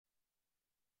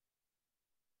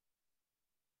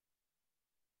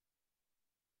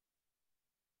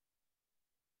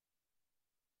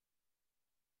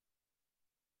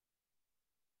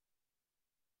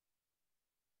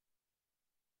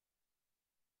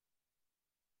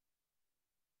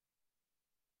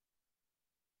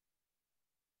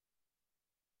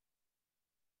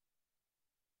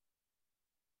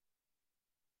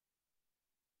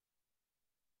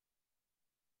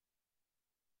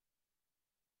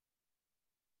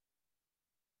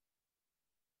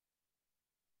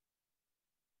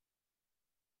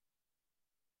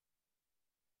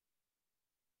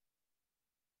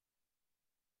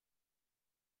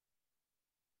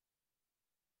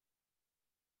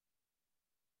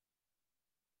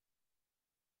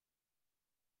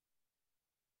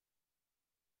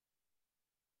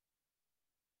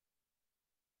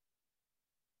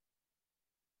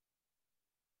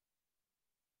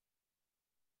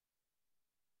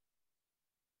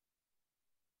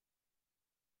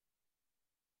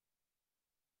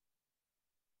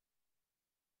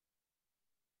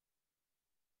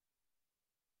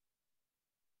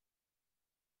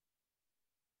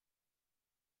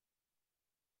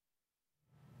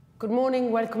Good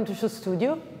morning, welcome to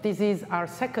SHOWstudio. This is our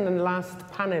second and last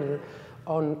panel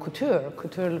on Couture.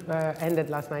 Couture ended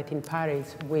last night in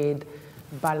Paris with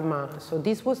Balmain. So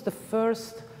this was the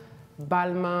first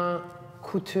Balmain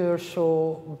Couture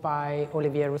show by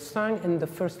Olivier Rousteing, and the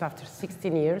first after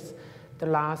 16 years, the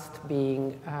last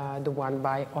being the one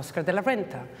by Oscar de la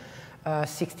Renta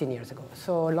 16 years ago.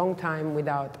 So a long time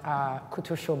without a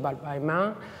Couture show by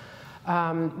Balmain.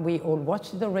 We all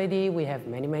watched it already, we have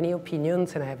many, many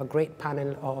opinions, and I have a great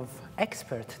panel of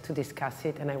experts to discuss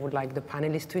it, and I would like the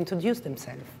panelists to introduce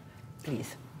themselves,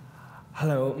 please.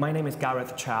 Hello, my name is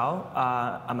Gareth Chow.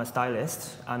 I'm a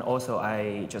stylist, and also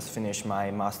I just finished my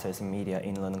master's in media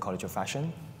in London College of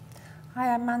Fashion.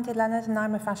 Hi, I'm Mandi, Lennard, and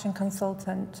I'm a fashion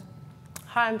consultant.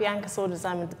 Hi, I'm Bianca, Saunders.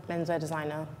 I'm a menswear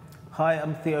designer. Hi,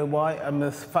 I'm Theo White. I'm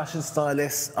a fashion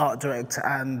stylist, art director,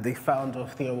 and the founder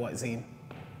of Theo White Zine.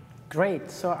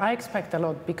 Great. So I expect a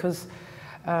lot because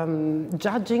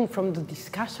judging from the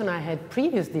discussion I had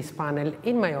previous this panel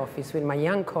in my office with my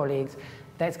young colleagues,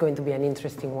 that's going to be an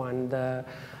interesting one. The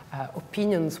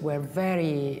opinions were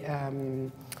very,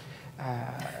 how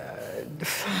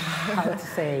to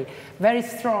say, very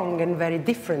strong and very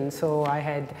different. So I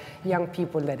had young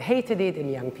people that hated it and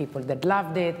young people that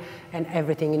loved it and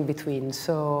everything in between.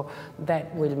 So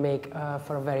that will make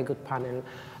for a very good panel.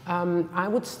 I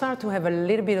would start to have a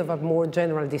little bit of a more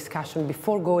general discussion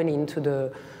before going into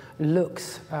the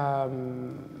looks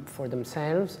for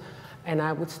themselves. And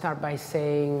I would start by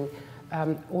saying,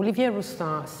 Olivier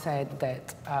Rousteing said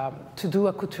that to do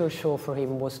a couture show for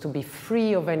him was to be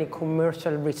free of any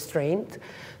commercial restraint,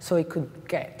 so he could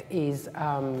get his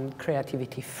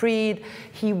creativity freed.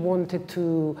 He wanted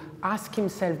to ask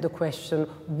himself the question,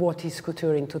 what is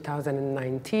couture in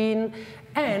 2019?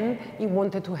 And he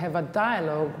wanted to have a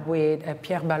dialogue with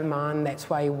Pierre Balmain. That's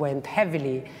why he went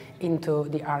heavily into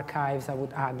the archives. I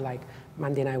would add, like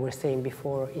Mandi and I were saying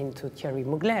before, into Thierry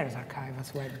Mugler's archive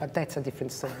as well, but that's a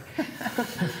different story.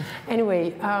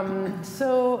 Anyway,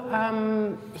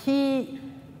 he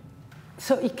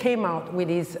came out with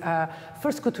his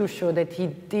first couture show that he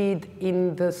did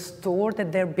in the store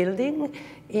that they're building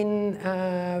in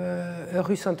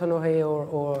Rue Saint-Honoré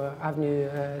or Avenue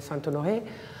Saint-Honoré.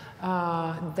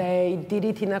 They did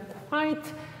it in a quite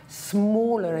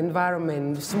smaller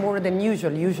environment, smaller than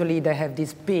usual. Usually they have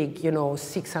these big,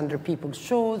 600 people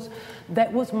shows.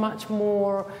 That was much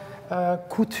more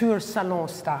couture salon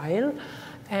style.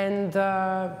 And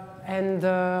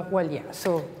well, yeah,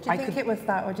 so do you think it was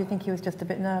that, or do you think he was just a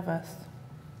bit nervous?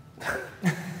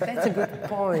 That's a good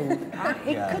point.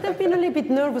 It could have been a little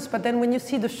bit nervous, but then when you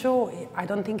see the show, I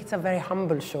don't think it's a very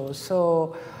humble show.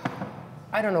 So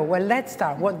I don't know. Well, let's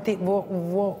start. What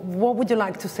would you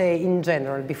like to say in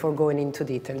general before going into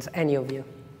details, any of you?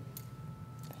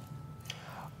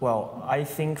 Well, I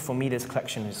think for me this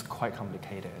collection is quite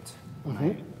complicated. Mm-hmm.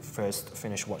 I first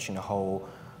finished watching the whole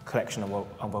collection of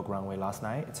Vogue Runway last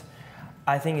night.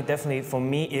 I think it definitely, for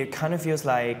me, it kind of feels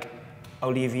like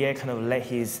Olivier kind of let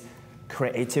his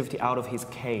creativity out of his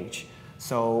cage.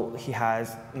 So he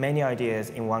has many ideas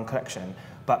in one collection.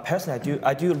 But personally,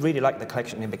 I do really like the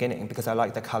collection in the beginning because I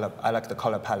like the color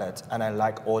palette, and I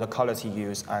like all the colors he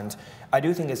used. And I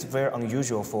do think it's very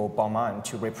unusual for Balmain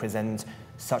to represent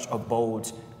such a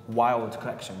bold, wild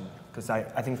collection. Because I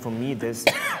think for me, this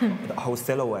the whole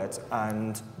silhouette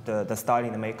and the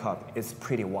styling, the makeup is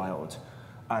pretty wild.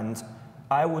 And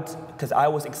because I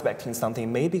was expecting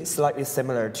something maybe slightly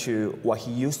similar to what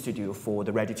he used to do for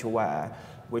the ready-to-wear,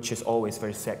 which is always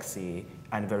very sexy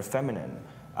and very feminine.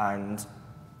 And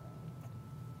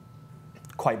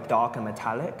quite dark and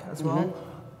metallic as well.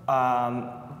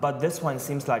 Mm-hmm. But this one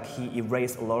seems like he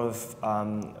erased a lot of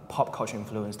pop culture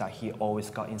influence that he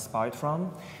always got inspired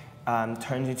from,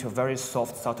 turned into a very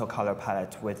soft, subtle color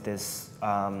palette with this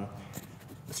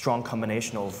strong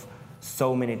combination of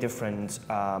so many different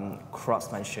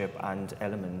craftsmanship and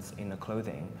elements in the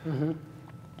clothing. Mm-hmm.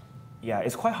 Yeah,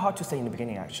 it's quite hard to say in the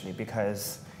beginning, actually,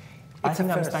 because I think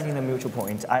I'm standing at a mutual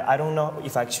point. I don't know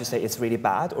if I should say it's really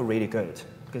bad or really good,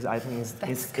 because I think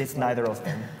it's neither of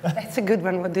them. That's a good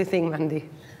one. What do you think, Mandi?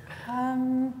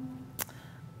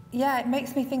 Yeah, it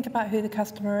makes me think about who the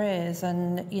customer is,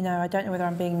 and I don't know whether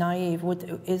I'm being naive.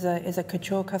 Is a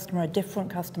couture customer a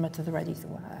different customer to the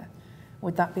ready-to-wear?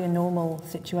 Would that be a normal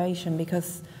situation?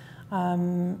 Because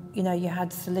you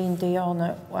had Celine Dion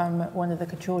at one of the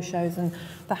couture shows, and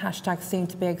the hashtag seemed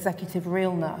to be executive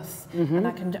realness. Mm-hmm.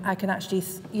 And I can actually,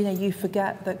 you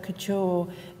forget that couture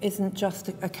isn't just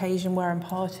occasion wear and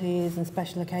parties and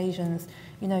special occasions.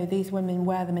 These women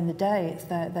wear them in the day. It's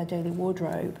their daily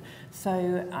wardrobe.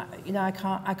 So, I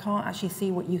can't actually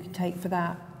see what you can take for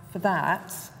that.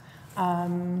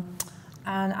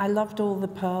 And I loved all the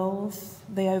pearls,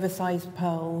 the oversized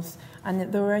pearls,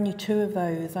 and there were only 2 of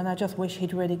those, and I just wish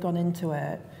he'd really gone into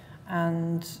it.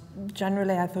 And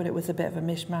generally I thought it was a bit of a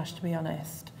mishmash, to be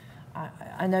honest.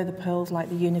 I know the pearl's like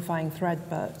the unifying thread,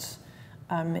 but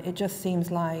it just seems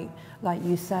like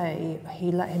you say,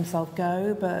 he let himself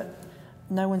go, but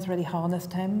no one's really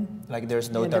harnessed him. Like there's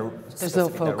no there's no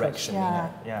focus. direction.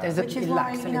 Yeah. There's Which is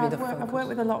why, you know, focus. I've worked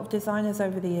with a lot of designers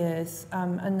over the years,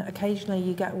 and occasionally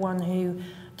you get one who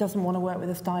doesn't want to work with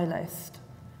a stylist.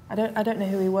 I don't know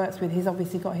who he works with. He's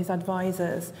obviously got his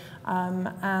advisors,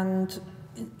 and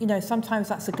you know, sometimes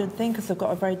that's a good thing because they've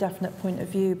got a very definite point of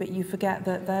view, but you forget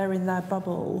that they're in their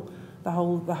bubble the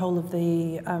whole of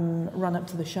the run up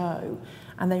to the show,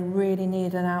 and they really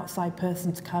need an outside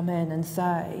person to come in and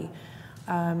say,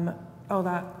 oh,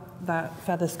 that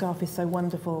feather scarf is so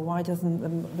wonderful. Why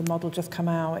doesn't the model just come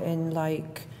out in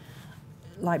like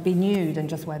be nude and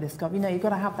just wear this scarf? You know, you've got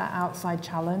to have that outside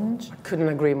challenge. I couldn't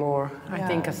agree more. Yeah. I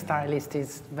think a stylist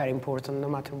is very important no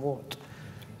matter what.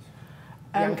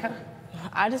 Bianca?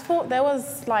 I just thought there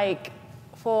was like,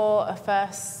 for a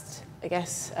first, I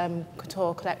guess,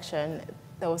 couture collection,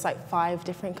 there was like 5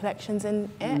 different collections in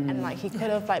it, and like he could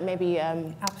have like maybe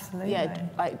Absolutely. yeah,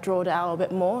 like drawed it out a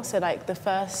bit more. So like the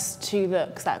first 2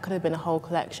 looks, that could have been a whole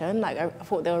collection. Like I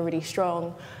thought they were really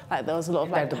strong. Like there was a lot of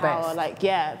like power, best.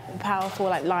 like powerful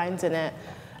like lines in it,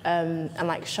 and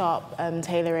like sharp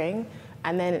tailoring.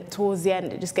 And then towards the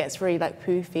end, it just gets really like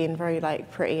poofy and very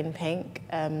like pretty and pink.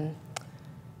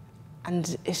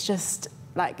 And it's just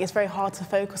like it's very hard to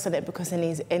focus on it because then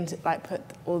he's like put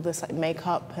all this like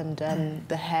makeup and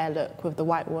the hair look with the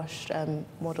whitewashed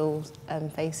models'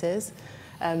 faces.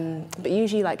 But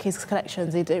usually like his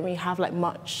collections, they don't really have like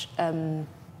much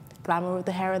glamour with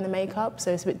the hair and the makeup,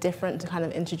 so it's a bit different to kind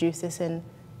of introduce this in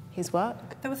his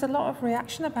work. There was a lot of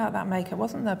reaction about that makeup,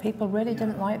 wasn't there? People really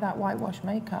didn't like that whitewash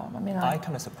makeup. I mean, I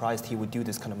kind of surprised he would do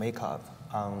this kind of makeup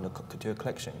on the couture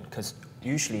collection, because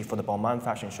usually for the Balmain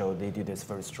fashion show, they do this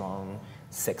very strong,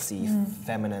 sexy,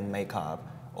 feminine makeup,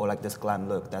 or like this glam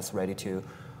look that's ready to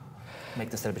make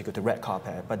the celebrity go to red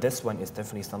carpet. But this one is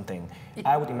definitely something,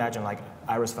 I would imagine like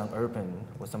Iris Van Urban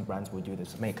or some brands would do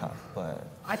this makeup, but...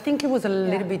 I think it was a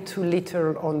little bit too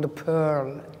little on the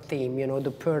pearl theme, you know,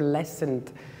 the pearlescent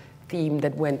theme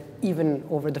that went even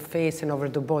over the face and over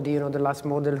the body. You know, the last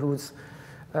model who's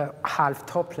half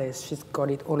topless, she's got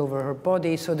it all over her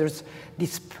body. So there's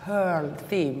this pearl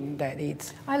theme that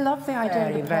it's... I love the idea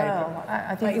of the pearl.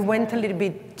 I think it went a little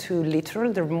bit too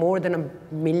literal. There are more than 1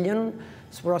 million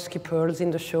Swarovski pearls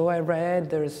in the show, I read.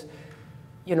 There's,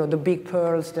 you know, the big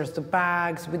pearls, there's the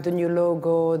bags with the new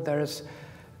logo, there's...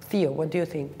 Theo, what do you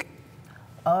think?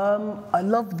 I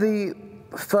love the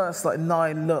first like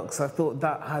 9 looks. I thought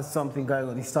that has something going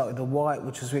on. He started with the white,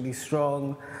 which was really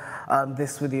strong.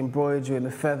 This with the embroidery and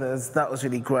the feathers, that was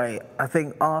really great. I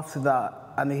think after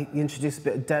that, and he introduced a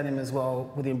bit of denim as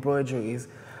well with the embroideries,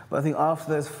 but I think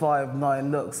after those 5,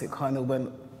 9 looks, it kind of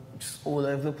went just all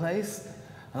over the place.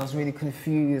 And I was really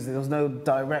confused. There was no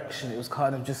direction. It was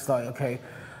kind of just like, okay,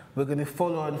 we're going to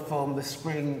follow on from the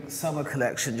spring-summer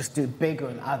collection, just do it bigger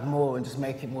and add more and just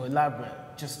make it more elaborate,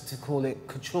 just to call it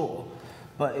couture.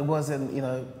 But it wasn't, you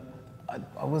know,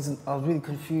 I was really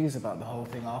confused about the whole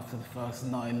thing after the first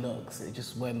 9 looks. It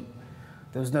just went,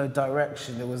 there was no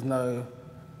direction, there was no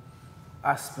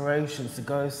aspirations to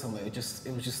go somewhere. It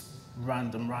was just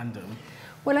random.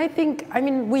 Well, I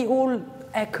mean, we all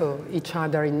echo each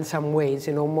other in some ways,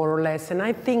 you know, more or less. And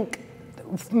I think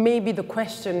maybe the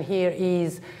question here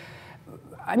is,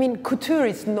 I mean, couture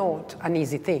is not an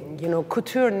easy thing. You know,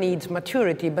 couture needs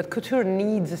maturity, but couture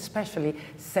needs especially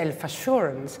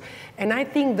self-assurance. And I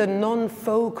think the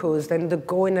non-focused and the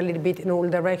going a little bit in all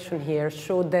direction here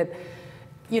showed that,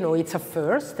 you know, it's a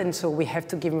first, and so we have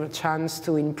to give him a chance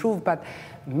to improve. But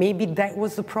maybe that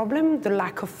was the problem, the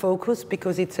lack of focus,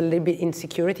 because it's a little bit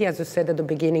insecurity. As I said at the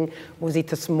beginning, was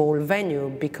it a small venue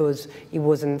because it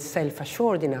wasn't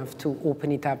self-assured enough to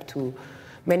open it up to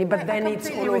many, but then it's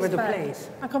all over the place.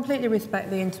 I completely respect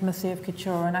the intimacy of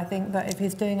couture, and I think that if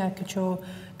he's doing a couture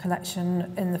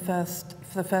collection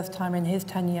for the first time in his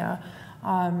tenure,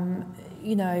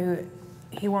 you know,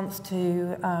 he wants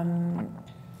to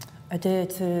adhere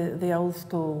to the old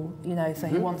school, you know, so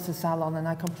he wants a salon, and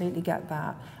I completely get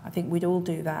that. I think we'd all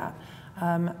do that.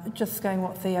 Just going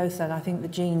what Theo said, I think the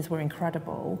jeans were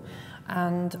incredible,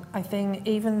 and I think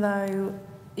even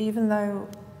though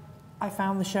I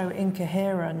found the show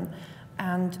incoherent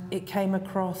and it came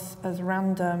across as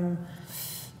random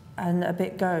and a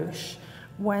bit gauche,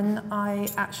 when I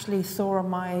actually saw on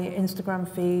my Instagram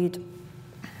feed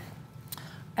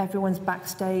everyone's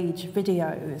backstage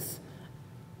videos,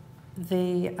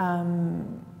 the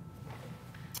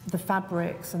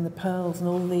fabrics and the pearls and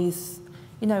all these,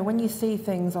 you know, when you see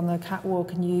things on the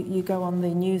catwalk and you go on the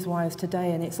newswires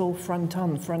today and it's all front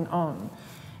on,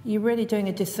 you're really doing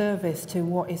a disservice to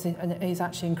what is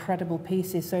actually incredible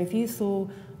pieces. So if you saw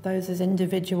those as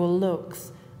individual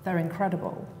looks, they're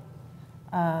incredible.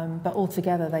 But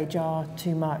altogether they jar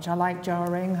too much. I like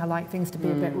jarring, I like things to be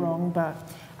a bit wrong,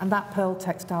 and that pearl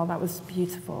textile, that was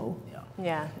beautiful.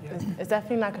 Yeah, it's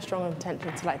definitely like a strong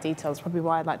attention to like details. Probably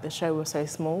why like the show was so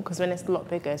small, because when it's a lot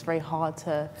bigger, it's very hard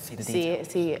to see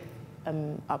it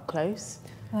up close.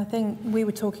 And I think we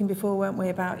were talking before, weren't we,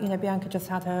 about, you know, Bianca just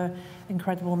had her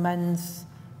incredible men's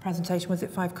presentation. Was it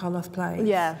 5 Carlos plates?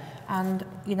 Yeah. And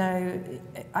you know,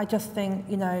 I just think,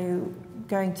 you know,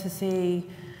 going to see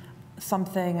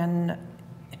something and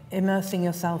immersing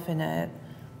yourself in it,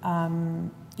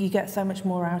 you get so much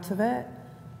more out of it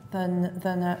than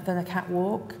a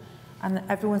catwalk, and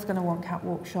everyone's going to want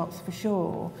catwalk shots for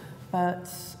sure,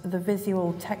 but the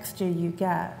visual texture you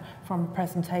get from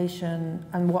presentation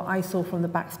and what I saw from the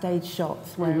backstage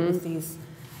shots where it was these,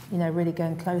 you know, really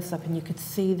going close up and you could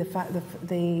see the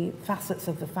facets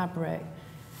of the fabric.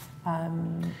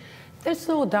 There's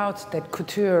no doubt that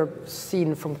couture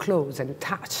seen from close and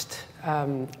touched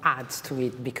adds to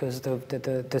it, because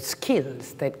the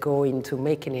skills that go into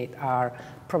making it are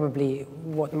probably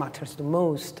what matters the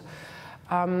most.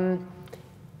 But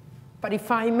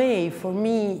if I may, for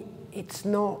me, it's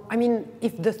not, I mean,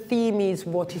 if the theme is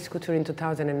what is couture in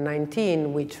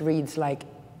 2019, which reads like,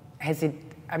 has it,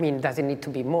 I mean, does it need to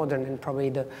be modern? And probably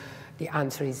the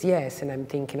answer is yes. And I'm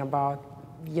thinking about,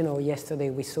 you know, yesterday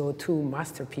we saw 2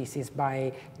 masterpieces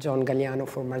by John Galliano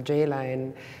for Margiela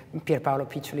and Pierpaolo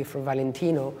Piccioli for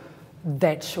Valentino.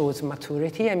 That shows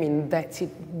maturity. I mean, that's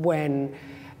it when,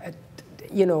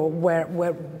 you know,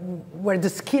 where the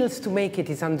skills to make it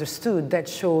is understood. That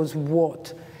shows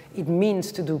what it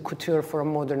means to do couture for a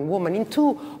modern woman in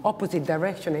 2 opposite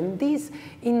directions. And this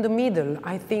in the middle,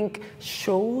 I think,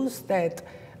 shows that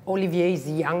Olivier is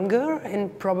younger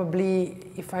and probably,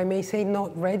 if I may say,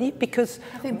 not ready, because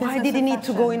why did he need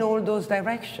to go in all those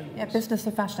directions? Yeah, Business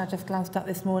of Fashion, I just glanced up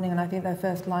this morning and I think their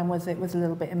first line was it was a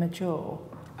little bit immature.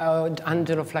 Oh,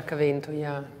 Angelo Flaccavento,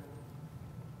 yeah.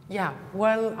 Yeah,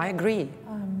 well, I agree.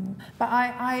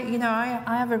 But you know,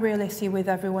 I have a real issue with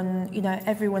everyone, you know,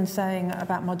 everyone saying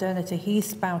about modernity. He's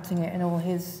spouting it in all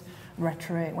his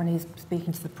rhetoric when he's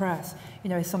speaking to the press, you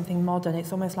know, it's something modern.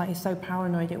 It's almost like he's so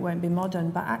paranoid it won't be modern.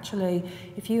 But actually,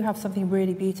 if you have something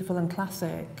really beautiful and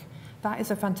classic, that is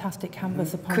a fantastic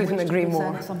canvas upon which to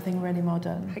present something really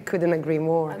modern. I couldn't agree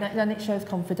more. And then it shows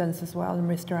confidence as well and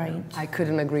restraint. I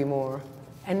couldn't agree more.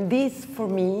 And this, for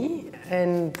me,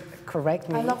 and correct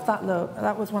me. I love that look.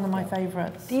 That was one of my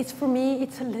favourites. This, for me,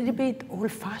 it's a little bit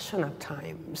old-fashioned at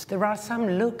times. There are some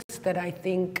looks that I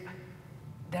think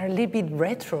they're a little bit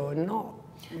retro and not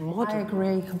modern. I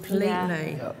agree completely.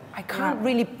 Yeah. I can't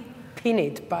really pin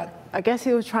it, but I guess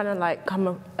he was trying to like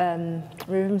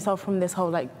remove himself from this whole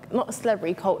like not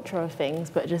celebrity culture of things,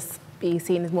 but just be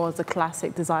seen as more as a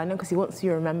classic designer, because he wants to be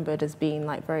remembered as being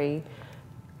like very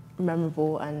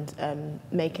memorable and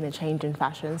making a change in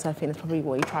fashion. So I think that's probably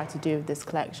what he tried to do with this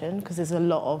collection, because there's a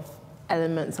lot of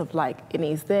elements of like it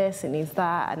needs this, it needs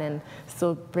that, and then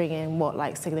still bringing what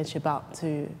like signature back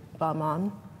to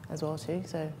Balmain as well too.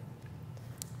 So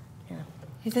yeah,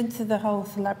 he's into the whole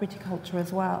celebrity culture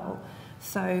as well.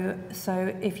 So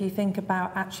if you think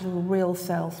about actual real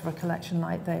sales for a collection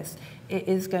like this, it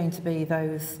is going to be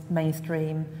those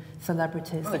mainstream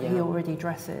celebrities that he already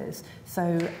dresses.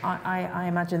 So I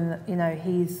imagine that, you know,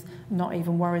 he's not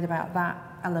even worried about that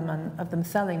element of them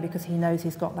selling, because he knows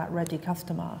he's got that ready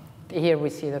customer. Here we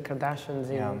see the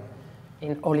Kardashians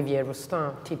in Olivier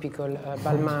Rostand, typical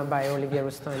Balmain by Olivier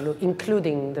Rostand, look,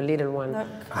 including the little one. Look,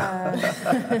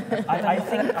 I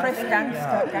think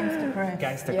Gangster Chris.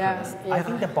 Gangster Chris. Yeah. I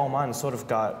think that Balmain sort of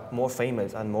got more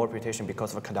famous and more reputation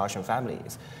because of the Kardashian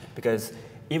families. Because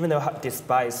even though,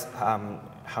 despite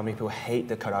how many people hate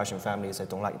the Kardashian families, they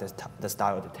don't like the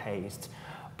style, the taste,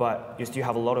 but you still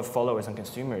have a lot of followers and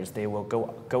consumers. They will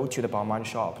go to the Balmain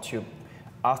shop to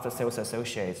ask the sales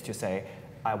associates to say,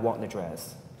 I want the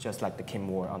dress, just like the Kim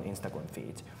wore on the Instagram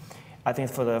feed. I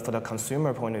think for the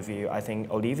consumer point of view, I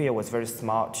think Olivia was very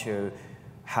smart to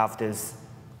have this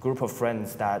group of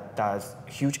friends that does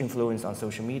huge influence on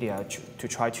social media to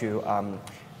try to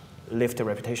lift the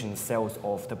reputation and sales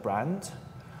of the brand.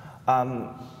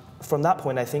 From that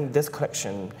point, I think this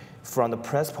collection, from the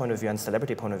press point of view and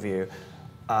celebrity point of view,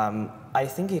 I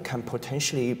think it can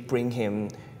potentially bring him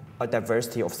a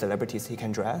diversity of celebrities he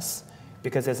can dress,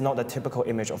 because it's not the typical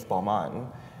image of Balmain.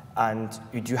 and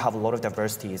you do have a lot of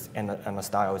diversities in the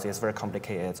styles. It's very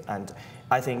complicated, and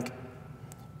I think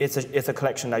it's a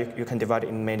collection that you can divide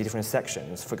in many different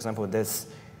sections. For example, this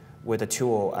with a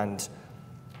tool, and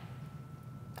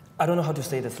I don't know how to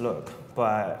say this look,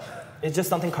 but it's just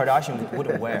something Kardashian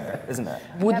wouldn't wear, isn't it?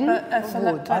 Wouldn't?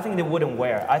 I think they wouldn't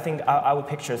wear. I think I would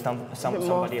picture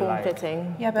somebody like...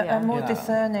 Fitting. Yeah, but a more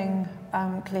discerning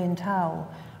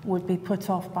clientele would be put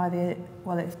off by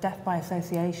it's death by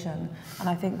association. And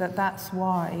I think that that's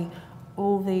why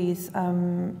all these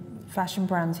fashion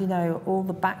brands, you know, all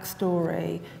the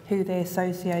backstory, who they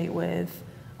associate with,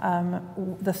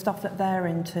 the stuff that they're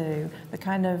into, the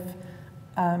kind of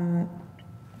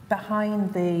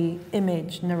behind the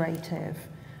image narrative,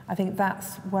 I think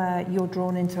that's where you're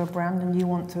drawn into a brand and you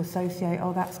want to associate,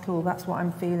 oh, that's cool, that's what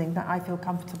I'm feeling, that I feel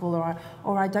comfortable,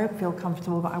 or I don't feel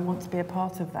comfortable, but I want to be a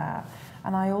part of that.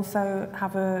 And I also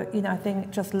have I think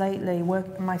just lately,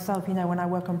 myself, you know, when I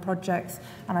work on projects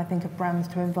and I think of brands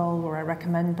to involve, or I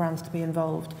recommend brands to be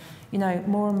involved, you know,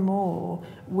 more and more,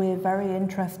 we're very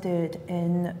interested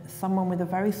in someone with a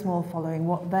very small following,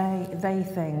 what they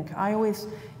think. I always,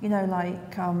 you know,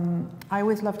 like, I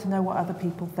always love to know what other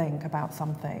people think about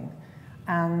something,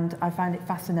 and I find it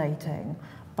fascinating.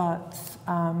 But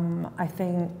I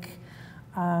think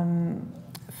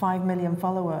 5 million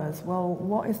followers, well,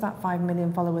 what is that 5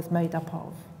 million followers made up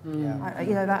of?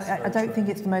 I don't think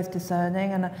it's the most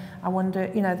discerning, and I wonder,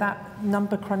 you know, that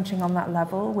number crunching on that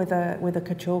level with a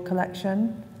couture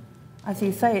collection, as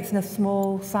you say, it's in a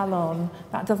small salon,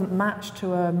 that doesn't match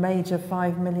to a major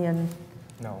 5 million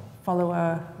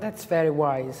follower. That's very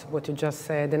wise, what you just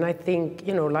said, and I think,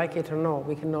 you know, like it or not,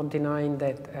 we cannot deny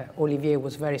that Olivier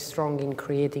was very strong in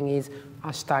creating his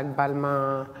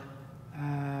 #Balmain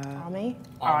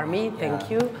Army, thank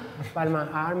you.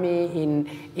 Balmain Army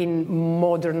in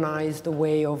modernized the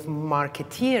way of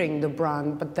marketeering the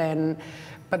brand, but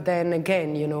then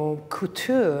again, you know,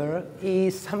 couture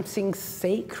is something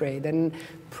sacred, and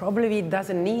probably it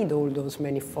doesn't need all those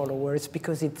many followers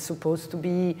because it's supposed to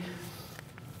be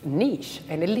niche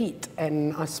and elite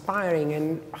and aspiring,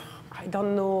 and I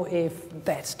don't know if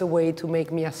that's the way to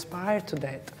make me aspire to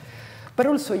that. But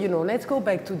also, you know, let's go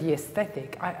back to the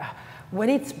aesthetic. When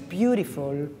it's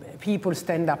beautiful, people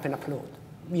stand up and applaud.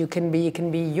 It can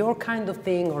be your kind of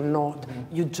thing or not.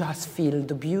 You just feel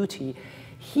the beauty.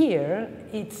 Here,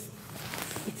 it's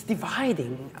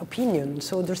dividing opinion.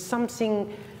 So there's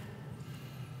something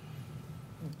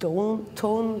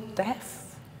tone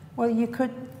deaf. Well, you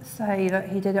could say that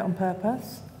he did it on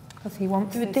purpose because he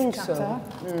wants. Do you think so?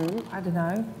 I don't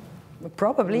know.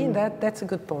 Probably. That's a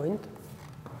good point.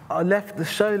 The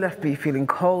show left me feeling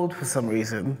cold for some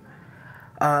reason.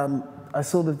 I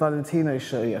saw the Valentino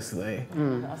show yesterday.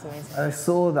 That's amazing. I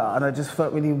saw that and I just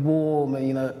felt really warm, and,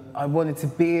 you know, I wanted to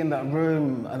be in that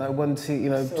room and I wanted to, you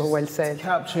know, just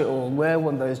capture it all, wear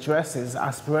one of those dresses,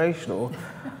 aspirational.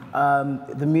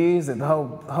 The music, the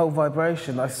whole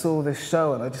vibration. I saw this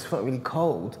show and I just felt really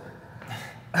cold.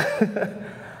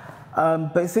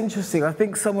 But it's interesting, I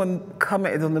think someone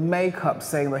commented on the makeup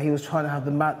saying that he was trying to have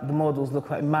the models look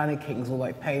like mannequins or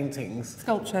like paintings.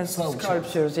 Sculptures,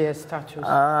 yes, statues.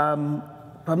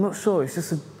 But I'm not sure, it's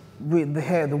just the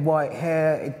hair, the white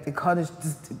hair, it kind of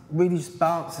just really just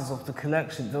bounces off the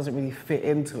collection, it doesn't really fit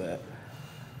into it.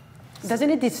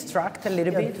 Doesn't it distract a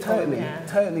little bit?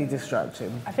 Totally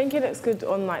distracting. I think it looks good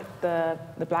on like the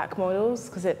black models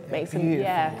because it makes them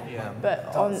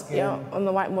But on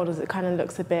the white models, it kind of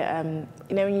looks a bit.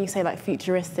 You know, when you say like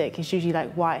futuristic, it's usually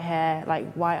like white hair, like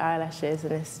white eyelashes,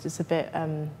 and it's just a bit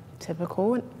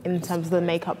typical in terms of the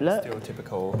makeup look.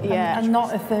 Stereotypical. Yeah, and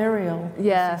not ethereal.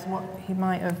 Yeah, this is what he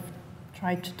might have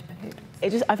tried to depict.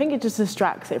 I think it just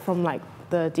distracts it from like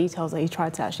the details that he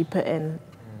tried to actually put in.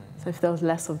 So if there was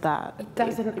less of that, it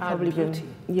doesn't probably beauty.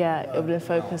 It would have been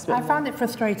focused. I found it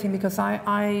frustrating because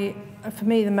for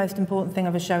me, the most important thing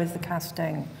of a show is the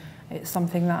casting. It's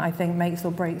something that I think makes or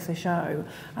breaks a show.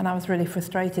 And I was really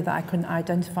frustrated that I couldn't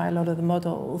identify a lot of the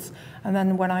models. And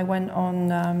then when I went on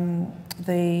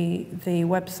the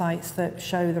websites that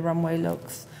show the runway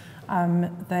looks,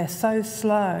 they're so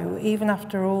slow, even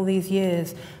after all these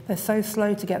years, they're so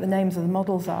slow to get the names of the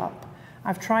models up.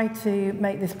 I've tried to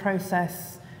make this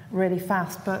process really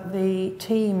fast, but the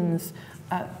teams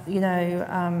at, you know,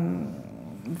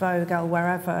 Vogue or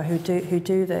wherever who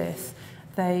do this,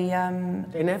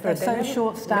 they're so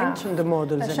short-staffed. Mention the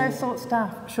models. They're so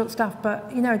short-staffed.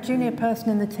 But you know, a junior person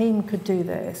in the team could do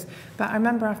this. But I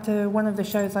remember after one of the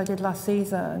shows I did last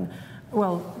season,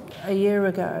 well, a year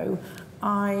ago,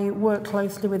 I worked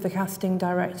closely with the casting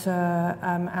director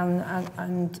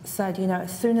and said, you know,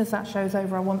 as soon as that show's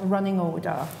over, I want the running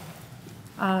order.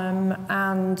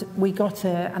 and we got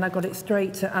it, and I got it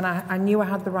straight to, and I knew I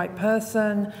had the right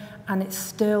person, and it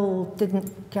still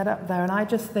didn't get up there. And I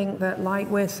just think that, like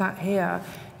we're sat here,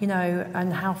 you know,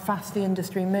 and how fast the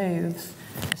industry moves,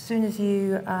 as soon as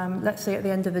you, let's say at the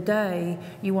end of the day,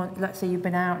 you want, let's say you've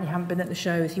been out and you haven't been at the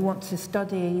shows, you want to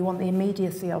study, you want the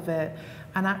immediacy of it,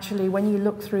 and actually when you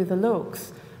look through the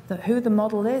looks, that who the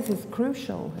model is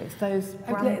crucial. It's those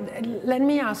Let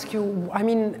me ask you, I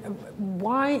mean,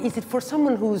 why is it for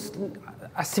someone who's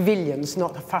a civilian,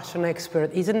 not a fashion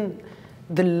expert, isn't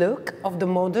the look of the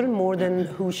model more than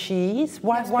who she is?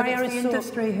 Why, yes, why are it's the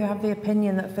industry who have the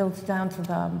opinion that filters down to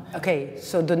them. Okay,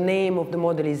 so the name of the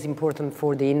model is important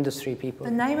for the industry people.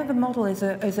 The name of the model is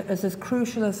as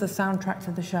crucial as the soundtrack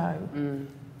to the show.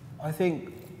 I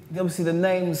think obviously the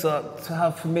names are, to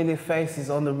have familiar faces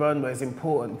on the runway is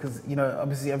important because, you know,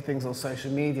 obviously everything's on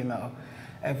social media now.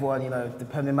 Everyone, you know,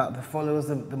 depending on the followers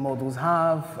the models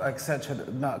have, etc., the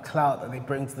amount of clout that they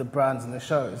bring to the brands and the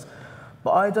shows.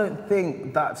 But I don't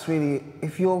think that's really,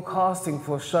 if you're casting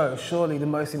for a show, surely the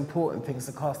most important thing is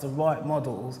to cast the right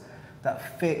models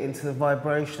that fit into the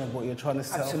vibration of what you're trying to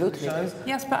sell for the shows.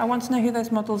 Yes, but I want to know who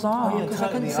those models are, because I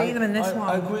couldn't see them in this one.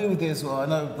 I agree with you as well. I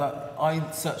know that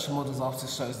I search for models after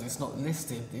shows and it's not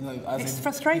listed. You know, as it's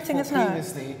frustrating, isn't it?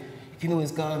 Previously, you can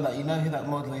always go on that, you know who that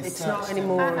model is. It's not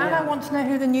anymore. And I want to know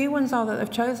who the new ones are that they've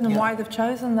chosen and why they've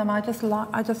chosen them.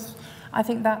 I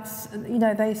think that's, you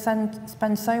know, they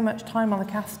spend so much time on the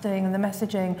casting and the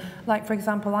messaging. Like, for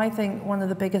example, I think one of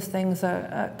the biggest things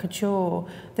at Couture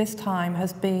this time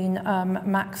has been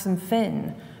Max and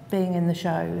Finn being in the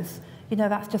shows. You know,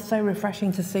 that's just so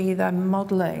refreshing to see them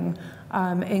modelling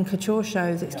in Couture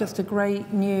shows. It's just a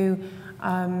great new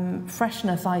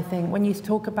freshness, I think. When you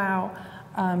talk about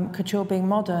Couture being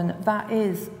modern, that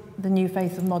is the new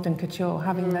face of modern couture,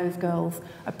 having those girls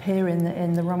appear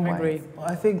in the runway. I agree.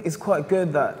 I think it's quite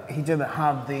good that he didn't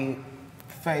have the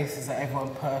faces that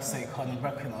everyone per se kind of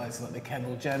recognised, like the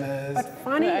Kendall Jenners. But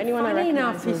funny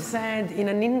enough, he said in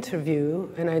an interview,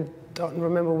 and I don't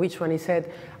remember which one, he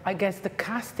said, I guess the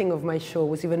casting of my show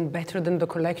was even better than the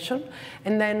collection.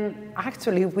 And then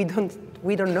actually we don't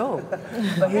know.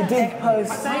 But he did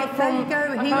post. There you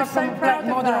go. He was so proud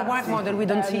of that. White model, we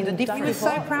don't see the difference. He was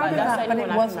so proud of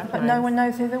that, but no one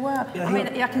knows who they were. I mean,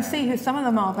 I can see who some of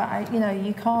them are, but you know,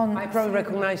 you can't. I probably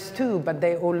recognize two, but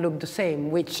they all look the same,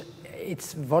 which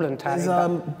it's voluntary.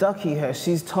 There's Ducky here.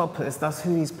 She's topless. That's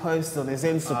who he's posted on his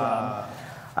Instagram.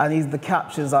 And the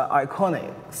captions are iconic.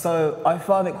 So I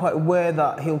found it quite weird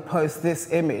that he'll post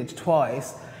this image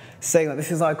twice, saying that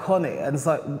this is iconic. And it's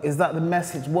like, is that the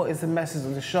message? What is the message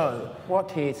of the show?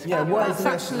 What is? Yeah, what is it's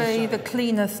actually the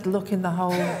cleanest look in the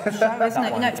whole show, isn't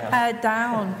it? You know, it's pared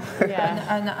down,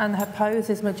 and her pose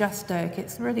is majestic.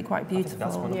 It's really quite beautiful.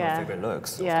 That's one of my favourite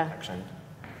looks of the collection.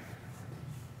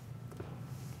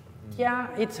 Yeah,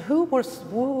 it's who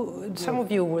some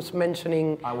of you was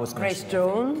mentioning Grace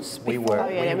Jones before. We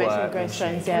were Grace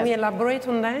Jones, Can we elaborate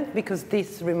on that? Because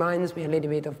this reminds me a little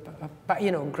bit of, but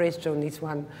you know, Grace Jones is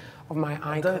one of my icons.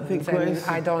 I don't think Grace...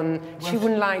 she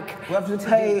wouldn't like... We have to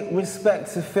pay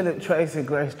respect to Philip Tracy and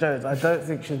Grace Jones. I don't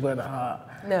think she'd wear that hat.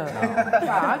 No.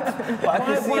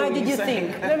 But why did you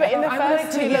think? No, but in the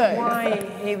first two looks, why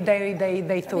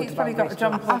they thought about got the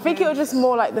jump. I think it was just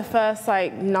more like the first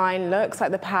like 9 looks,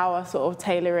 like the power sort of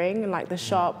tailoring and like the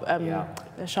sharp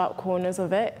corners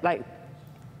of it, like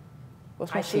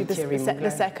especially the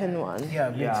second one.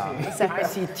 Yeah, me too. I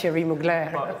see Thierry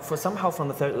Mugler. But somehow from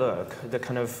the third look, the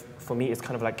kind of, for me, it's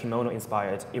kind of like kimono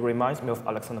inspired. It reminds me of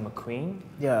Alexander McQueen.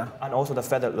 Yeah. And also the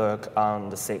feathered look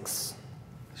on the 6.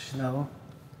 Chanel.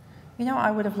 You know what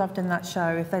I would have loved in that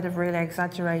show if they'd have really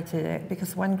exaggerated it,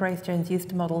 because when Grace Jones used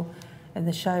to model in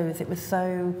the shows, it was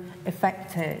so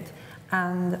affected,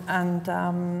 and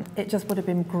it just would have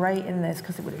been great in this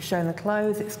because it would have shown the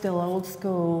clothes. It's still old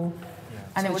school,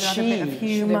 and it would have had a bit of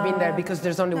humour. Should have been there because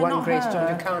there's only one Grace Jones.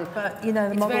 You can't. But you know,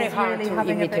 the model's really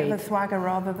having a bit of a swagger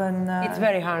rather than. It's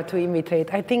very hard to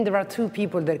imitate. I think there are 2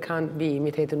 people that can't be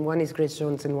imitated. One is Grace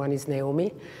Jones and one is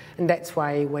Naomi. And that's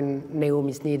why when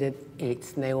Naomi's needed,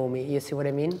 it's Naomi. You see what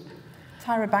I mean?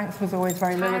 Tyra Banks was always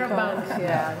very lyrical. Tyra Banks,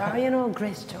 yeah. You know,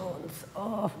 Grace Jones.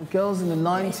 Oh, girls in the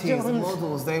 90s, the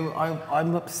models,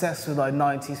 I'm obsessed with like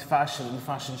 90s fashion and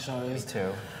fashion shows. Me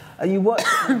too. And you watch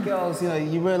girls, you know,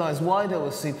 you realise why they were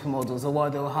supermodels or why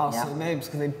they were household names,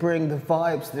 because they bring the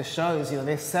vibes to the shows. You know,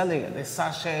 they're selling it, they're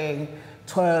sashaying,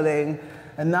 twirling.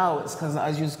 And now it's because,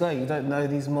 as you go, you don't know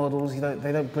these models.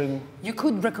 They don't bring. You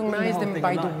could recognize them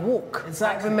by the walk.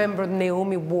 Exactly. I remember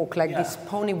Naomi walk like this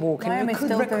pony walk, and you could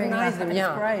recognize them.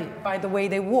 Great. By the way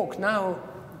they walk. Now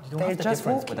You don't have the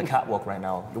difference with the catwalk right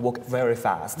now. You walk very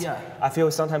fast. Yeah. I feel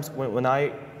sometimes when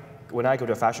I go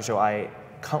to a fashion show, I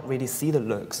can't really see the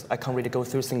looks. I can't really go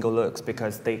through single looks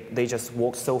because they just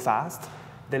walk so fast.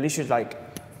 They literally like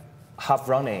half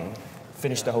running,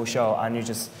 finish the whole show, and it's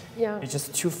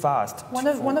just too fast.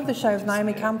 One of the shows,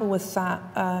 Naomi Campbell was sat,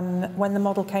 when the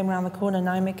model came around the corner,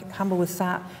 Naomi Campbell was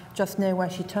sat just near where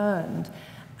she turned,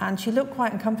 and she looked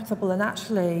quite uncomfortable, and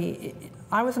actually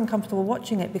I was uncomfortable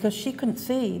watching it because she couldn't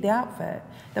see the outfit.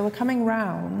 They were coming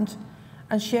round,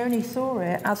 and she only saw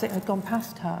it as it had gone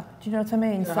past her. Do you know what I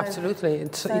mean? Yeah, absolutely.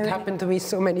 It happened to me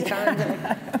so many times.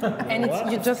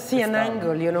 And you just see an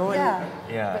angle, you know.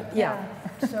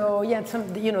 So yeah,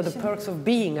 the perks of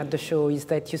being at the show is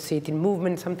that you see it in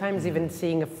movement. Sometimes even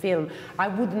seeing a film.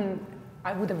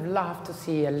 I would have loved to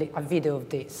see a video of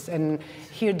this and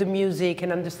hear the music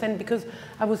and understand, because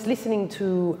I was listening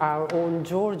to our own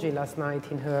Georgie last night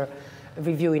in her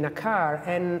review in a car,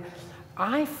 and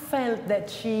I felt that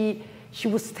she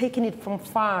was taking it from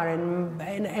far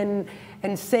and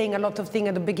saying a lot of things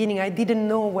at the beginning. I didn't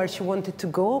know where she wanted to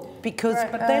go, but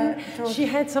then she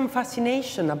had some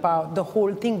fascination about the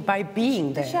whole thing by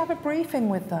being there. Did she have a briefing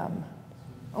with them?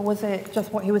 Or was it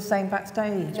just what he was saying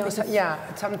backstage? Yeah,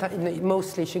 sometimes,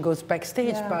 mostly she goes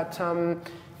backstage, but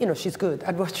she's good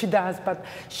at what she does. But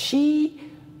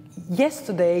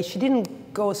yesterday, she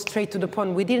didn't go straight to the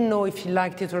point. We didn't know if she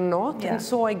liked it or not. And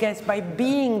so I guess by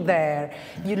being there,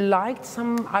 you liked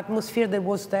some atmosphere that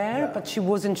was there, but she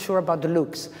wasn't sure about the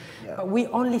looks. But we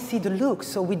only see the looks,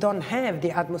 so we don't have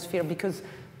the atmosphere because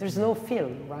there's no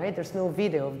film, right? There's no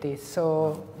video of this,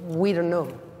 so we don't know.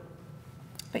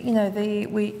 But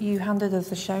you handed us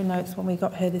the show notes when we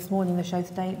got here this morning, the show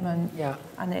statement. Yeah.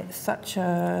 And it's such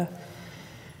a...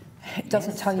 It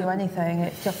doesn't tell you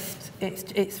anything.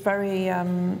 It's very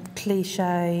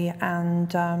cliche,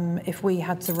 and if we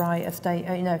had to write a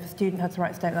statement, if a student had to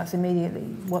write a statement, that's immediately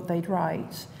what they'd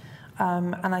write.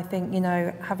 And I think,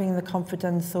 having the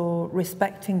confidence or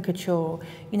respecting couture,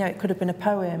 it could have been a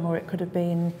poem or it could have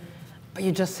been... But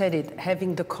you just said it,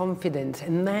 having the confidence,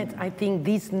 and that, I think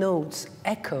these notes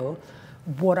echo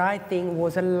what I think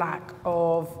was a lack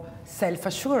of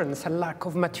self-assurance, a lack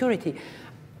of maturity.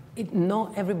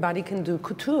 Not everybody can do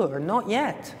couture, not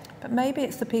yet. But maybe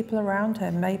it's the people around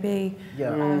him. Maybe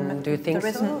do you think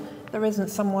there isn't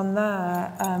someone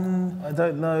there. I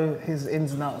don't know his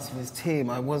ins and outs of his team.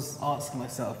 I was asking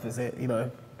myself, is it,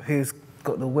 who's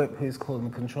got the whip, who's calling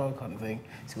the control kind of thing?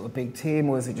 Has he got a big team,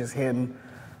 or is it just him?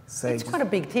 It's quite a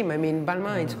big team. I mean,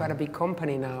 Balmain is quite a big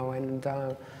company now, and...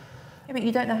 Yeah, but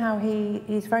you don't know how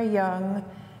he's very young,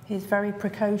 he's very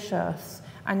precocious,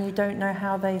 and you don't know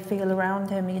how they feel around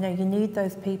him. You need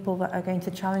those people that are going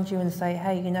to challenge you and say,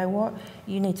 hey, you know what?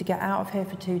 You need to get out of here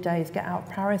for 2 days, get out of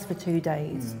Paris for 2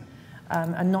 days,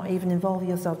 and not even involve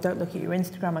yourself. Don't look at your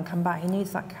Instagram and come back. He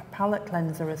needs that palate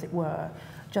cleanser, as it were,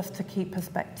 just to keep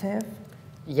perspective.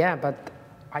 Yeah, but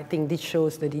I think this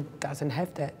shows that he doesn't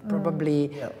have that.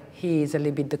 Probably he is a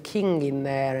little bit the king in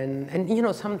there.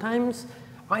 And sometimes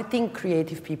I think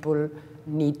creative people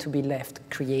need to be left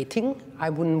creating. I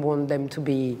wouldn't want them to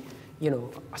be,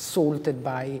 assaulted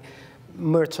by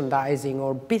merchandising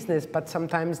or business, but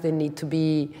sometimes they need to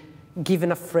be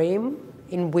given a frame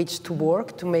in which to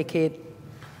work to make it,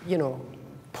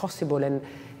 possible. And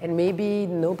maybe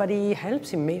nobody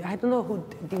helps him. Maybe, I don't know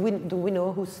do we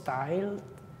know who styled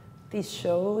this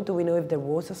show? Do we know if there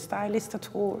was a stylist at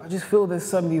all? I just feel there's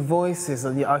so many voices,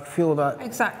 and I feel that...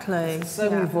 Exactly. So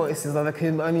many voices, and I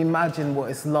can only imagine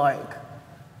what it's like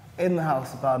in the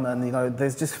house of Balmain.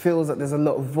 There's just feels like there's a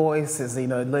lot of voices,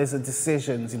 loads of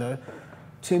decisions,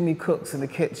 Too many cooks in the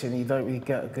kitchen, you don't really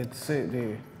get a good suit, do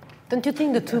you? Don't you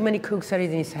think the too many cooks are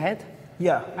in his head?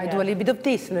 Yeah. I do a little bit of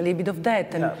this and a little bit of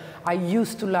that, and I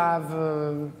used to love,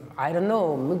 I don't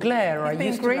know, Mugler, or I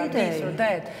used to love this or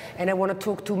that, and I want to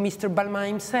talk to Mr. Balmain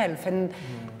himself, and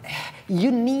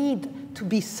you need to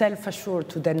be self-assured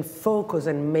to then focus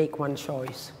and make one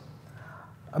choice.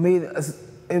 I mean,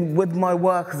 with my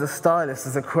work as a stylist,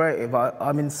 as a creative,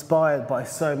 I'm inspired by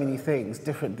so many things,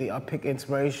 differently. I pick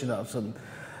inspiration up from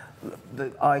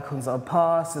the icons of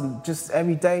past and just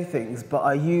everyday things, but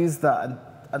I use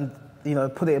that and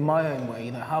put it in my own way.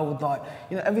 How would I,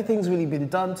 everything's really been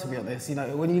done, to be honest.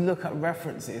 When you look at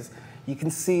references, you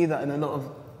can see that in a lot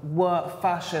of work,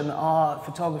 fashion, art,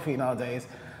 photography nowadays,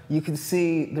 you can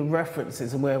see the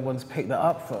references and where everyone's picked that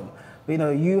up from. But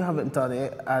you haven't done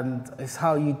it, and it's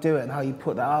how you do it and how you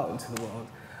put that out into the world.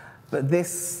 But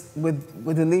this, with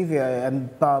Olivier and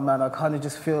Balmain, I kind of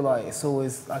just feel like it's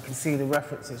always, I can see the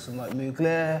references from like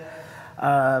Mugler,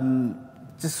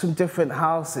 just from different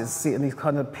houses, and he's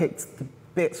kind of picked the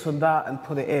bits from that and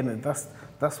put it in, and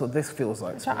That's what this feels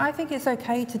like. So I think it's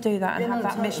okay to do that and have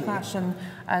that mishmash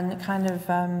and kind of,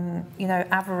 you know,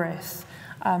 avarice.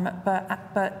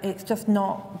 But it's just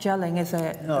not gelling, is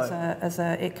it? No.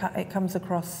 It comes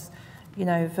across, you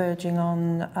know, verging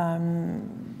on,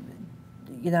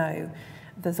 you know,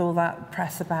 there's all that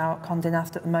press about Condé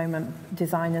Nast at the moment,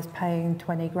 designers paying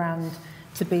 20 grand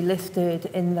to be listed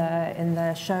in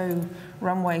their show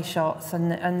runway shots,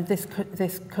 and this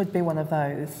could be one of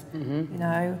those, you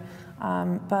know.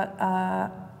 But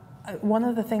one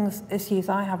of the issues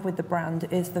I have with the brand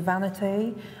is the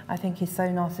vanity. I think he's so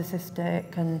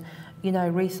narcissistic, and you know,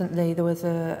 recently there was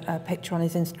a picture on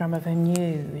his Instagram of him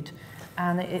nude,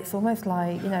 and it's almost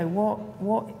like, you know,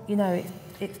 what you know,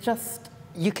 it's just.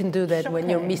 You can do that when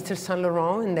you're Mr. Saint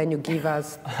Laurent, and then you give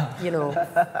us, you know,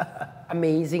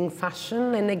 amazing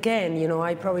fashion. And again, you know,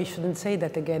 I probably shouldn't say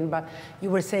that again, but you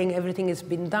were saying everything has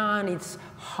been done. It's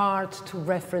hard to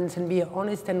reference and be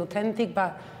honest and authentic,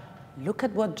 but look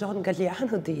at what John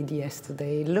Galliano did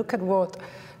yesterday. Look at what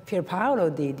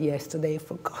Pierpaolo did yesterday,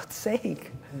 for God's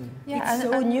sake. Yeah, it's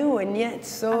so new and yet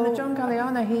so... And the John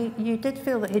Galliano, you did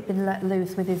feel that he'd been let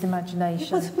loose with his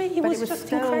imagination. It was just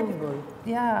still incredible.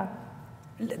 Yeah.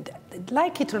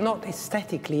 Like it or not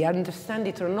aesthetically, understand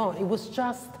it or not, it was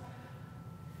just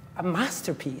a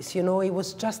masterpiece, you know, it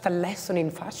was just a lesson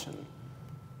in fashion.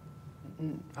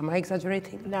 Am I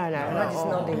exaggerating? No.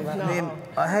 I mean,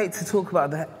 I hate to talk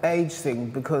about the age thing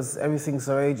because everything's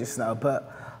so ageist now,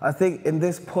 but I think in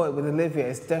this point with Olivier,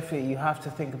 it's definitely, you have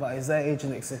to think about his age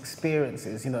and his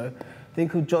experiences, you know.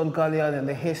 Think of John Galliano and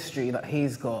the history that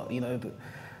he's got, you know,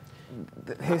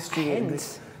 the history.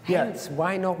 Hence,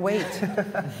 why not wait?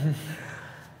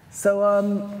 So,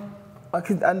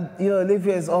 and you know,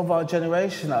 Olivier is of our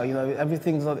generation now. You know,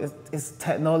 everything's on. It's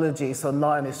technology. It's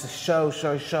online. It's just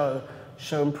show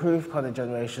and proof kind of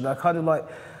generation. I kind of like,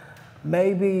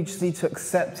 maybe you just need to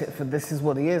accept it for this is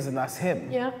what he is, and that's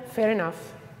him. Yeah, fair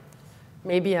enough.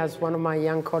 Maybe, as one of my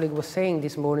young colleagues was saying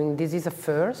this morning, this is a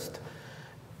first.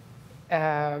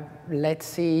 Let's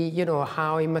see, you know,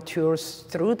 how he matures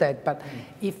through that. But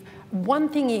if one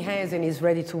thing he has and is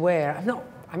ready to wear,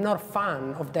 I'm not a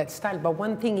fan of that style, but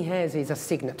one thing he has is a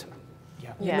signature.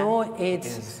 Yeah. You know,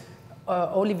 it's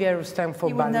Olivier Roustan for Balmain.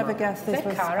 You would never guess this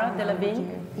was Cara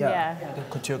Delevingne. Yeah. The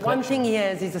couture collection. One thing he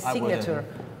has is a signature.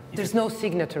 There's no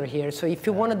signature here. So if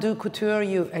you want to do couture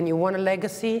and you want a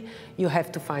legacy, you have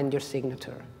to find your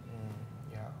signature.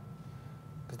 Yeah.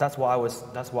 Because that's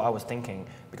what I was thinking.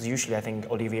 Because usually I think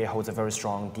Olivier holds a very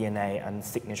strong DNA and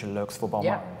signature looks for Balmain.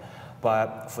 Yeah.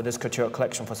 But for this couture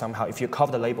collection, for somehow, if you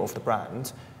cover the label of the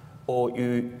brand, or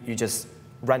you just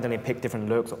randomly pick different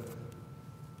looks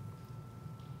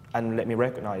and let me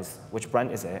recognize which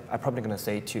brand is it, I'm probably going to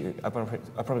say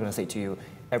to you,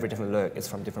 every different look is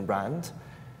from different brand,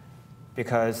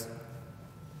 because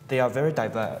they are very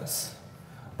diverse.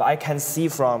 But I can see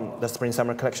from the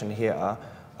spring-summer collection here,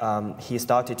 he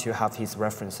started to have his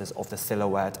references of the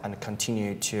silhouette and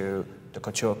continue to the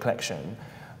couture collection.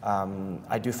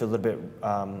 I do feel a little bit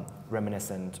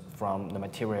reminiscent from the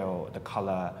material, the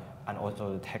color, and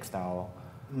also the textile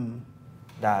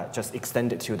that just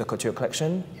extended to the couture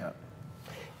collection. Yeah.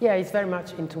 Yeah, it's very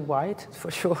much into white,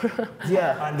 for sure.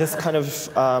 Yeah. And this kind of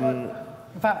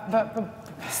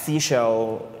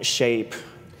seashell shape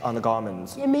on the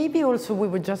garments. Yeah, maybe also we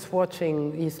were just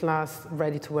watching his last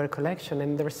ready-to-wear collection,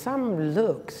 and there are some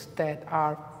looks that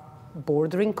are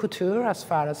bordering couture as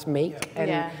far as make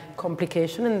and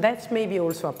complication, and that's maybe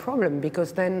also a problem,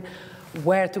 because then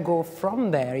where to go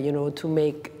from there, you know, to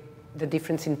make the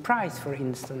difference in price, for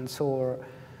instance, or...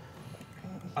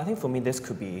 I think for me this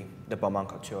could be the Balmain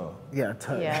couture. Yeah,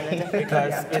 totally. Yeah,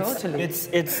 because totally.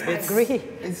 It's I agree.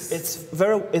 It's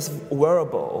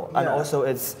wearable, and also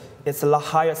it's a lot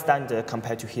higher standard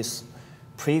compared to his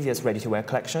previous ready-to-wear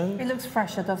collection. It looks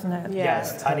fresher, doesn't it? Yeah.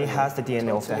 Yes, totally. And it has the DNA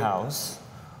of the house.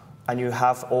 And you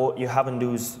haven't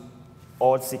lose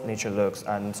all signature looks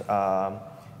and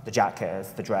the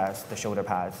jackets, the dress, the shoulder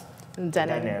pads, and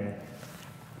denim.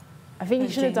 I think you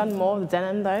should have done more with the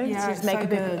denim though, to just make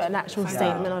an actual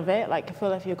statement of it. Like I feel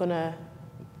like if you're gonna,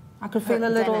 I could feel a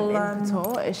little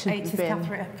it should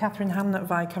 80s Catherine Hamnett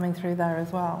vibe coming through there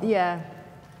as well. Yeah.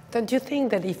 Don't you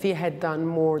think that if he had done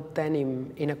more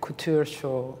denim in a couture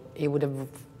show, he would have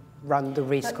run the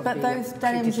risk of being But those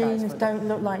denim jeans don't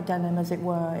look like denim, as it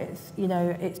were. It's, you know,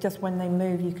 it's just when they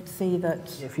move, you could see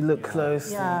that. Yeah, if you look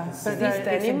close. Yeah, but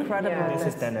it's incredible. Yeah.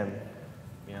 This is denim.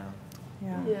 Yeah.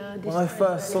 Yeah. When I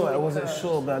first saw it, I wasn't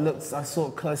sure, but I saw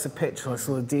a closer picture, I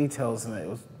saw the details, and it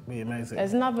was really amazing.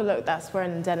 There's another look that's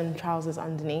wearing denim trousers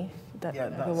underneath, the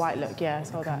white look. Yeah, I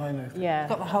saw that. Yeah. It's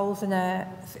got the holes in it.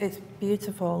 It's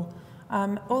beautiful.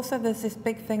 Also, there's this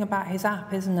big thing about his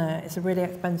app, isn't it? It's a really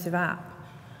expensive app.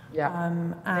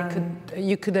 Yeah,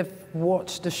 you could have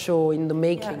watched the show in the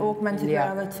making. Yeah, augmented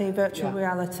reality, virtual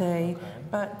reality.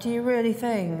 But do you really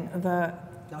think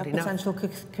that potential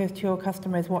couture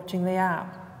customer is watching the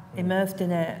app, immersed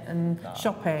in it and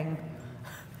shopping?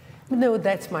 No,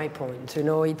 that's my point. You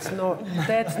know, it's not.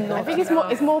 That's not. I think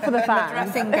it's more for the fans.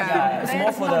 Dressing gown.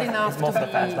 That's not enough to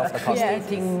the be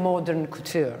creating modern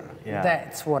couture. Yeah.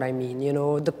 That's what I mean. You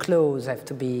know, the clothes have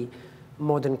to be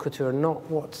modern couture, not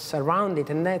what's around it.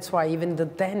 And that's why even the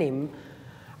denim,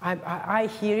 I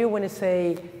hear you when you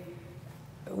say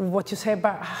what you say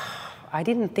about, I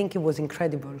didn't think it was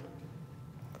incredible.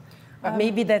 But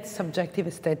maybe that's subjective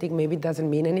aesthetic, maybe it doesn't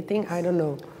mean anything, I don't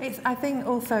know. I think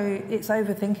also it's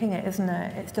overthinking it, isn't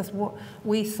it? It's just what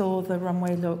we saw the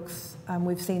runway looks,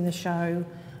 we've seen the show,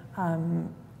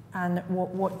 and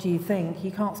what do you think?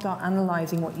 You can't start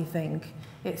analysing what you think.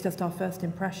 It's just our first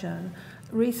impression.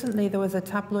 Recently, there was a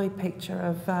tabloid picture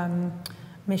of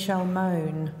Michelle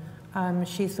Mone.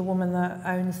 She's the woman that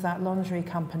owns that lingerie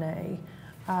company.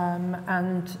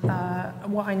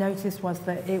 What I noticed was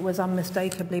that it was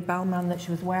unmistakably Balmain that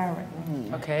she was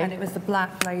wearing. Okay. And it was the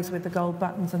black blaze with the gold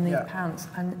buttons and these pants.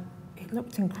 And it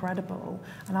looked incredible.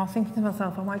 And I was thinking to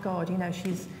myself, oh my God, you know,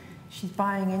 she's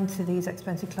buying into these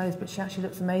expensive clothes, but she actually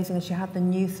looks amazing. And she had the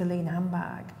new Celine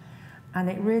handbag. And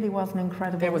it really was an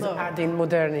incredible There was look. adding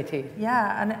modernity.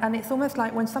 Yeah, and it's almost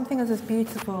like when something is as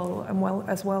beautiful and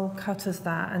as well cut as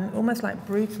that, and almost like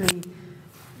brutally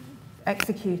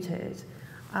executed,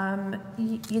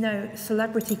 you know,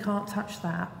 celebrity can't touch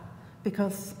that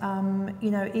because, you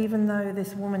know, even though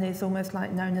this woman is almost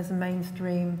like known as a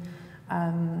mainstream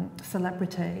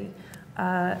celebrity,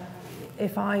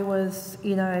 if I was,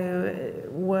 you know,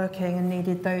 working and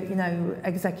needed, you know,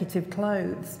 executive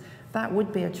clothes, that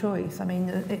would be a choice. I mean,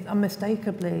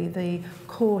 unmistakably, the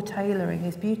core tailoring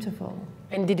is beautiful.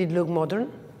 And did it look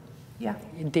modern? Yeah.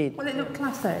 It did. Well, it looked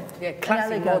classic. Yeah,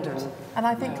 classic, and elegant. modern. And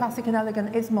I think classic and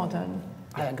elegant is modern.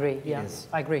 I agree, yeah,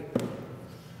 I agree.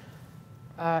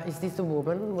 Is this the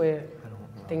woman we're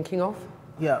thinking of?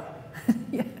 Yeah.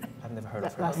 Yeah. I've never heard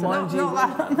of her.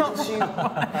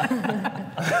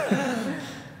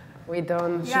 We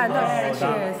don't. Yeah, no, there she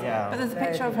is. Yeah. But there's a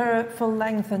picture of her at full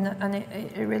length, and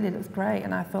it really looks great.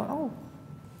 And I thought, oh.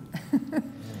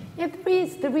 Yeah,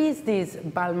 there is this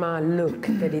Balmain look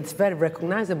that it's very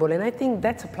recognizable, and I think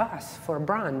that's a plus for a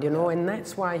brand, you know, and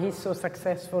that's why he's so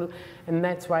successful, and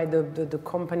that's why the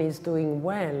company is doing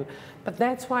well. But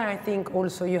that's why I think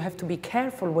also you have to be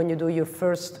careful when you do your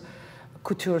first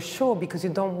couture show, because you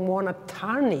don't want to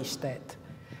tarnish that.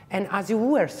 And as you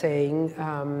were saying,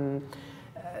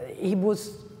 he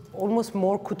was almost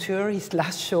more couture his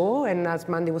last show, and as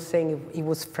Mandi was saying, he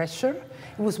was fresher.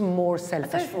 It was more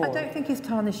self-assured. I don't think he's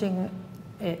tarnishing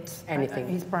anything,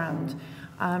 his brand.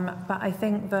 But I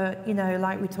think that, you know,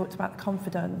 like we talked about the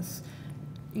confidence,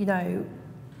 you know,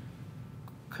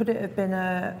 could it have been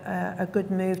a good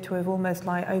move to have almost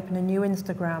like opened a new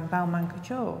Instagram, Balmain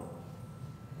Couture?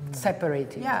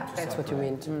 Separated. Yeah. That's what you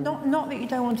mean. Not that you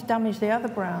don't want to damage the other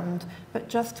brand, but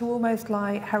just to almost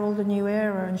like herald a new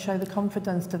era and show the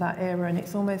confidence to that era. And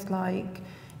it's almost like,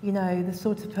 you know, the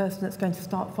sort of person that's going to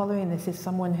start following this is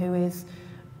someone who is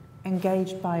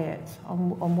engaged by it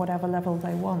on whatever level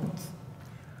they want.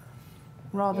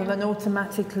 Rather than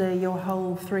automatically your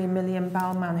whole 3 million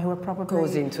Balmain, who are probably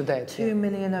goes into that. 2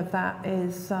 million of that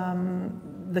is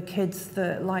the kids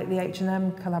that like the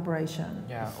H&M collaboration.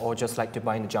 Yeah, or just like to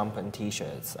buying the jumper and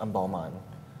T-shirts on Balmain.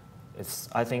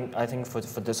 I think for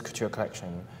this couture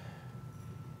collection,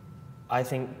 I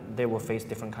think they will face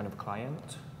different kind of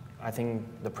client. I think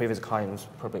the previous clients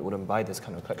probably wouldn't buy this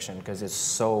kind of collection because it's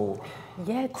so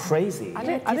crazy.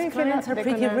 I think clients are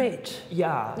pretty rich.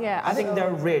 Yeah, I think they're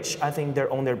rich. I think they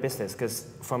own their business because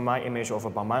from my image of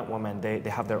a Balmain woman, they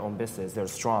have their own business. They're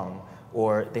strong,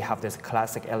 or they have this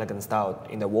classic, elegant style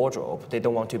in the wardrobe. They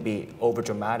don't want to be over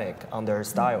dramatic on their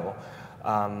style.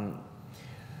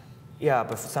 Yeah,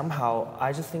 but somehow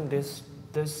I just think this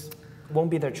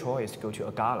won't be their choice to go to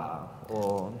a gala.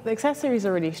 Or the accessories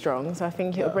are really strong, so I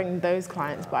think it'll bring those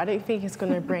clients, but I don't think it's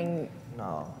going to bring...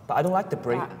 No, but I don't like the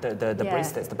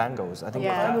bracelets, the bangles. I think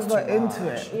I was like into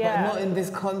it, but not in this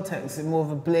context. It's more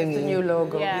of a blingy. The new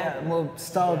logo. More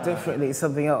styled differently,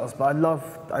 something else. But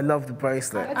I love the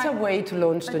bracelet. It's a way to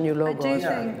launch the new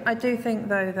logo. I do think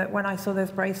though that when I saw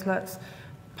those bracelets,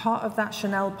 part of that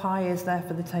Chanel pie is there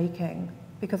for the taking,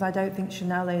 because I don't think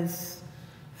Chanel is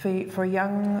for a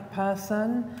young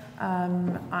person.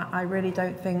 I really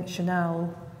don't think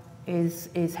Chanel is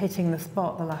hitting the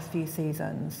spot the last few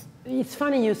seasons. It's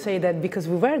funny you say that because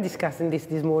we were discussing this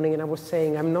morning and I was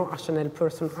saying I'm not a Chanel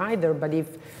person either, but if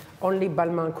only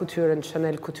Balmain Couture and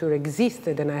Chanel Couture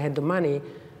existed and I had the money,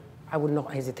 I would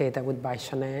not hesitate, I would buy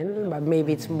Chanel, but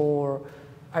maybe it's more,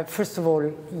 first of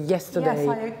all, yesterday,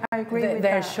 yes, I agree with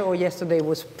their that. show yesterday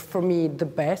was for me the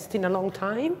best in a long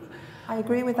time. I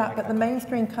agree with that, but the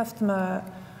mainstream customer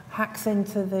hacks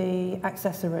into the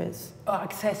accessories. Oh,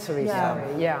 accessories, Yeah.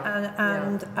 sorry,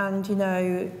 yeah. And you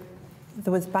know,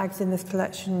 there was bags in this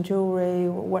collection, jewellery,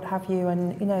 what have you,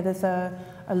 and you know, there's a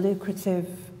lucrative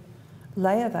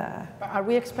layer there. Are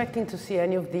we expecting to see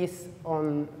any of this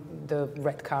on the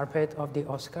red carpet of the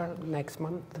Oscar next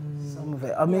month? Some of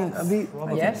it. I mean,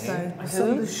 Yes. I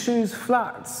saw the shoes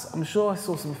flats. I'm sure I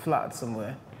saw some flats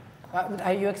somewhere.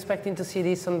 Are you expecting to see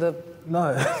this on the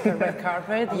No. red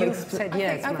carpet? You said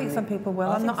yes. I think some people will.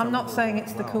 I'm not saying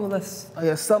it's the coolest Oh,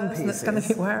 yeah, some person that's pieces. going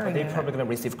to be wearing They're it. probably going to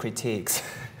receive critiques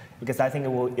because I think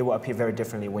it will appear very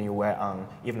differently when you wear on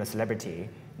even a celebrity,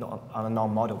 not on a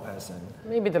non-model person.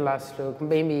 Maybe the last look,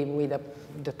 maybe with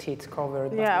the tits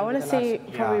covered. Yeah, I want to see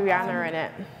probably Yeah. Rihanna in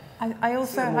it. I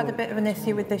also had a bit of an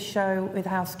issue with this show with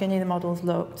how skinny the models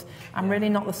looked. I'm really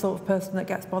not the sort of person that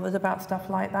gets bothered about stuff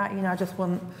like that. You know, I just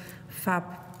want fab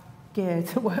gear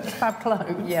to wear, fab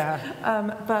clothes. Yeah.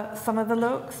 But some of the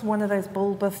looks, one of those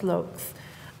bulbous looks,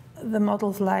 the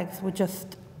model's legs were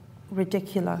just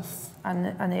ridiculous, and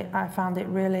I found it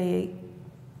really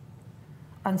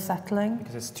unsettling.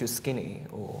 Because it's too skinny,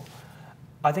 or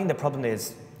I think the problem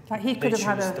is Like he they could have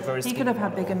choose had the very he could have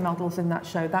had skinny bigger model. models in that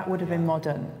show. That would have been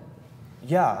modern.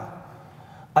 Yeah.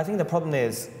 I think the problem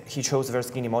is he chose very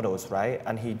skinny models, right?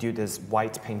 And he did this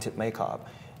white painted makeup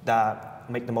that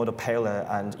make the model paler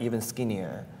and even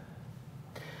skinnier.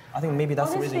 I think maybe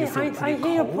that's Honestly, the reason you feel I pretty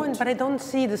hear your cold. point, but I don't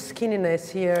see the skinniness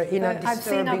here in a I've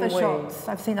seen disturbing other way. shots.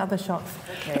 I've seen other shots.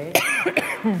 Okay.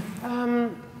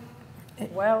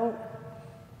 Well,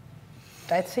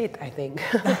 that's it, I think.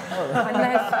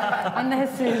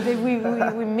 unless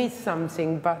we miss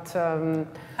something, but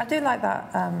I do like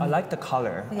that. I like the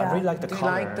color. Yeah. I really like the do you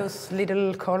color. like those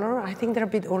little color? I think they're a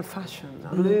bit old-fashioned.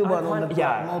 Blue one on the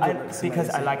Yeah, model looks because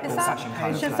I amazing. like Is old-fashioned that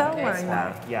colors. Giselle wearing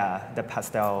that? Yeah, the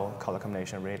pastel color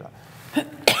combination, I really like.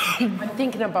 I'm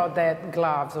thinking about that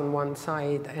gloves on one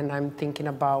side, and I'm thinking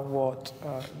about what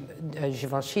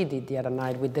Givenchy did the other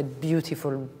night with that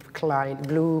beautiful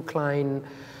blue Klein,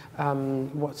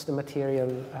 what's the material,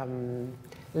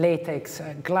 latex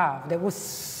glove that was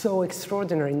so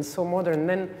extraordinary and so modern. And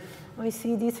then I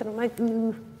see this and I'm like,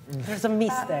 there's a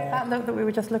miss there. That look that we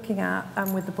were just looking at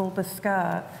with the bulbous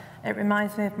skirt, it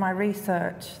reminds me of my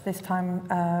research this time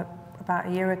about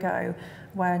a year ago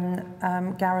when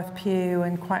Gareth, Pugh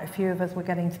and quite a few of us were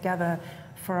getting together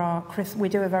for our we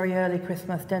do a very early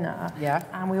Christmas dinner, Yeah.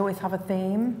 and we always have a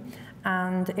theme,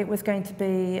 and it was going to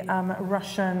be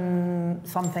Russian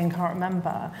something, can't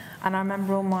remember, and I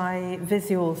remember all my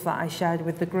visuals that I shared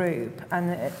with the group,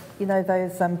 and you know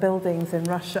those buildings in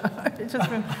Russia, it just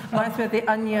reminds me of the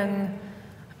onion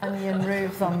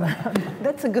roofs on them.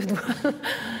 That's a good one.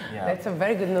 Yeah. That's a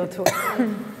very good note to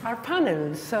our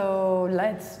panel. So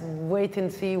let's wait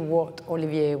and see what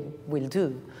Olivier will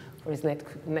do for his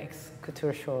next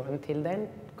couture show. Until then,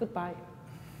 goodbye.